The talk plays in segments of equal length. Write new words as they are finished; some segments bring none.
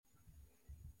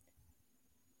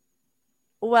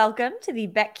Welcome to the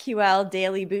BetQL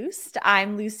Daily Boost.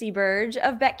 I'm Lucy Burge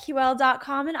of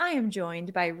BetQL.com, and I am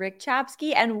joined by Rick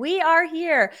Chapsky, and we are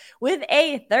here with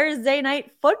a Thursday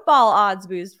night football odds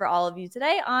boost for all of you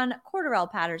today on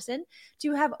Cordarrelle Patterson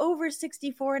to have over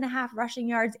 64.5 rushing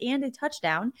yards and a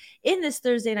touchdown in this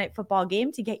Thursday night football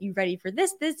game. To get you ready for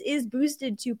this is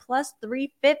boosted to plus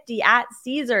 350 at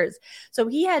Caesars. So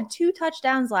he had 2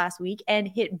 touchdowns last week and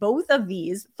hit both of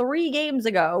these 3 games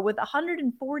ago with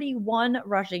 141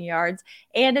 rushing yards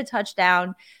and a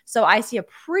touchdown. So I see a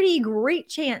pretty great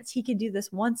chance he can do this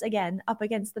once again up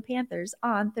against the Panthers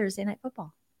on Thursday Night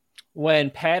Football. When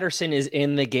Patterson is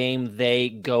in the game, they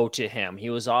go to him. He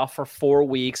was off for 4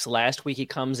 weeks. Last week he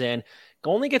comes in,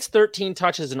 only gets 13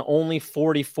 touches and only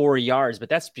 44 yards, but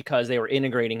that's because they were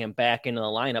integrating him back into the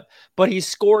lineup. But he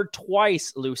scored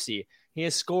twice, Lucy. He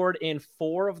has scored in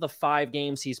 4 of the 5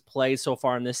 games he's played so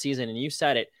far in this season, and you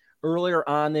said it. Earlier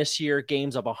on this year,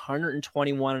 games of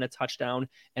 121 and a touchdown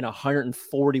and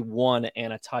 141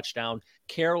 and a touchdown.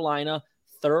 Carolina,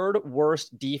 third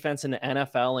worst defense in the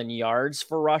NFL in yards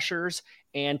for rushers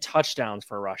and touchdowns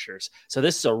for rushers. So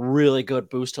this is a really good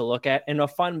boost to look at and a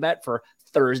fun bet for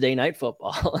Thursday night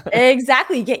football.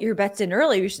 Exactly. Get your bets in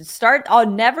early. We should start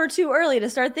never too early to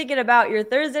start thinking about your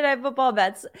Thursday night football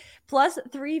bets. Plus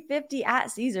 350 at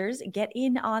Caesars. Get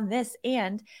in on this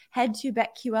and head to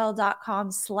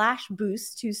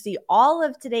betql.com/boost to see all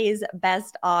of today's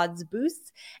best odds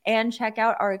boosts and check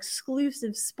out our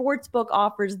exclusive sportsbook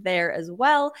offers there as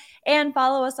well. And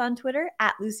follow us on Twitter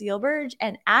at Lucille Burge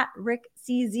and at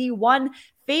RickCZ1.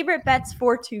 Favorite bets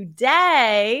for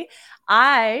today.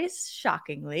 I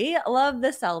shockingly love the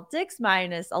Celtics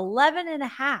minus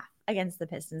 11.5 against the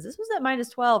Pistons. This was at minus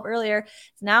 12 earlier.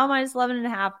 It's now minus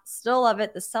 11.5. Still love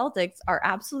it. The Celtics are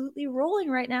absolutely rolling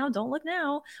right now. Don't look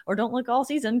now or don't look all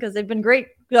season because they've been great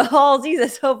all season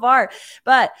so far.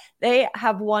 But they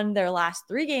have won their last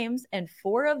 3 games and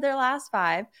 4 of their last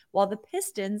 5, while the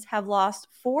Pistons have lost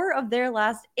 4 of their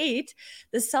last 8.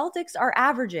 The Celtics are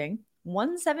averaging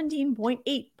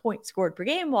 117.8 points scored per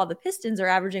game, while the Pistons are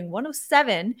averaging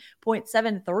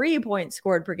 107.73 points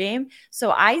scored per game. So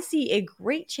I see a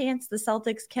great chance the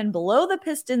Celtics can blow the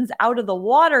Pistons out of the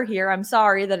water here. I'm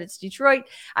sorry that it's Detroit.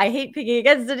 I hate picking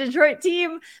against the Detroit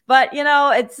team, but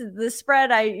it's the spread.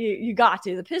 You got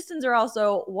to. The Pistons are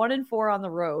also 1-4 on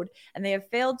the road, and they have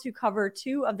failed to cover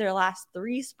 2 of their last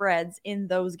 3 spreads in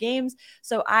those games.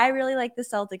 So I really like the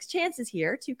Celtics' chances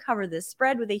here to cover this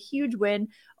spread with a huge win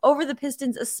over the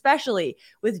Pistons, especially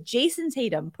with Jason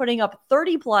Tatum putting up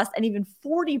 30 plus and even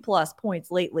 40 plus points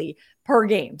lately per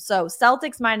game. So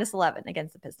Celtics minus 11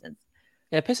 against the Pistons.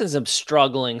 Yeah, Pistons have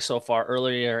struggling so far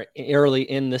early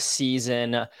in the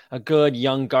season. A good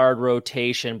young guard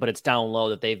rotation, but it's down low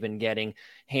that they've been getting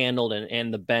handled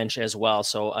and the bench as well.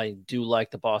 So I do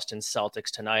like the Boston Celtics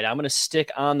tonight. I'm going to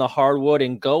stick on the hardwood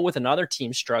and go with another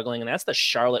team struggling, and that's the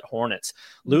Charlotte Hornets.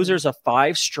 Losers of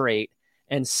 5 straight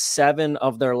and 7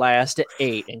 of their last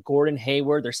 8. And Gordon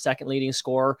Hayward, their second leading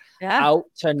scorer, out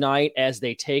tonight as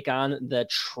they take on the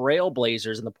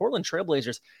Trailblazers. And the Portland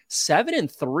Trailblazers,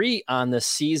 7-3 on the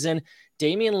season.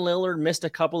 Damian Lillard missed a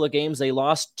couple of games. They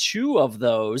lost 2 of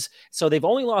those. So they've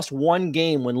only lost 1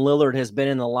 game when Lillard has been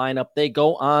in the lineup. They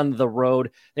go on the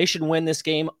road. They should win this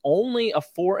game. Only a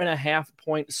 4.5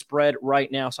 point spread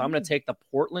right now. So I'm going to take the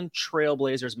Portland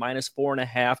Trailblazers minus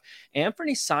 4.5.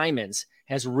 Anthony Simons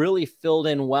has really filled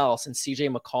in well since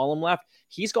CJ McCollum left.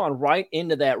 He's gone right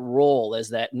into that role as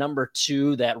that number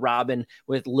 2, that Robin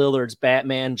with Lillard's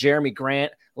Batman. Jeremy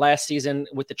Grant last season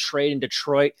with the trade in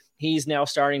Detroit, he's now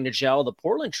starting to gel. The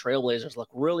Portland Trailblazers look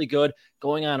really good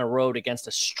going on a road against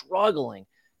a struggling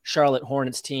Charlotte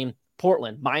Hornets team.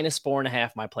 Portland minus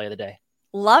 4.5, my play of the day.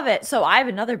 Love it. So I have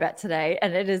another bet today,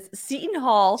 and it is Seton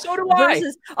Hall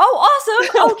versus. Oh,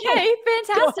 awesome. Okay,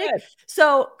 fantastic.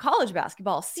 So college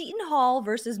basketball, Seton Hall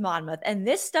versus Monmouth. And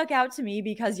this stuck out to me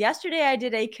because yesterday I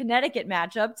did a Connecticut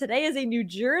matchup. Today is a New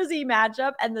Jersey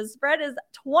matchup, and the spread is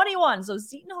 21. So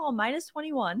Seton Hall minus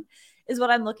 21 is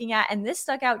what I'm looking at. And this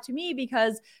stuck out to me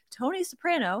because Tony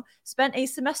Soprano spent a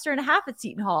semester and a half at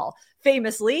Seton Hall,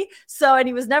 famously. So, and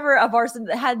he was never a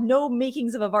varsity, had no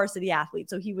makings of a varsity athlete.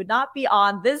 So he would not be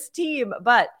on this team.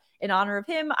 But in honor of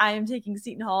him, I am taking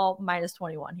Seton Hall minus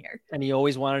 21 here. And he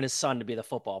always wanted his son to be the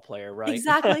football player, right?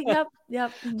 Exactly. Yep.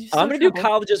 I'm going to do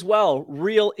college as well.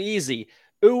 Real easy.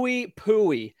 Ooey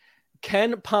pooey.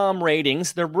 Ken Palm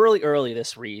ratings, they're really early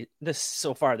this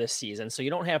so far this season, so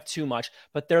you don't have too much,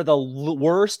 but they're the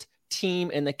worst team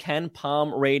in the Ken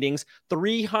Palm ratings,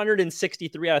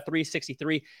 363 out of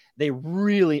 363. They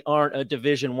really aren't a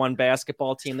Division I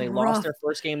basketball team. They lost their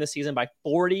first game this season by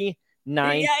 40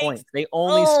 9 Yikes. points. They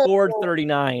only scored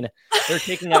 39. They're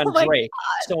taking on Drake.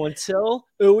 So until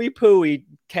Ooey Pooey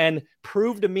can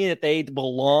prove to me that they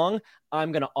belong,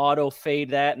 I'm going to auto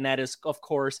fade that. And that is, of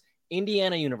course,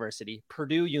 Indiana University,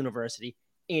 Purdue University,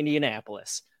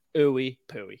 Indianapolis. Ooey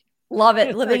Pooey. Love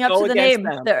it. Living up to the name.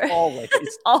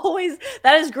 Always.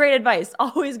 That is great advice.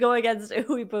 Always go against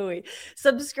Ooey Pooey.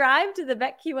 Subscribe to the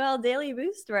BetQL Daily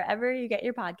Boost wherever you get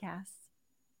your podcasts.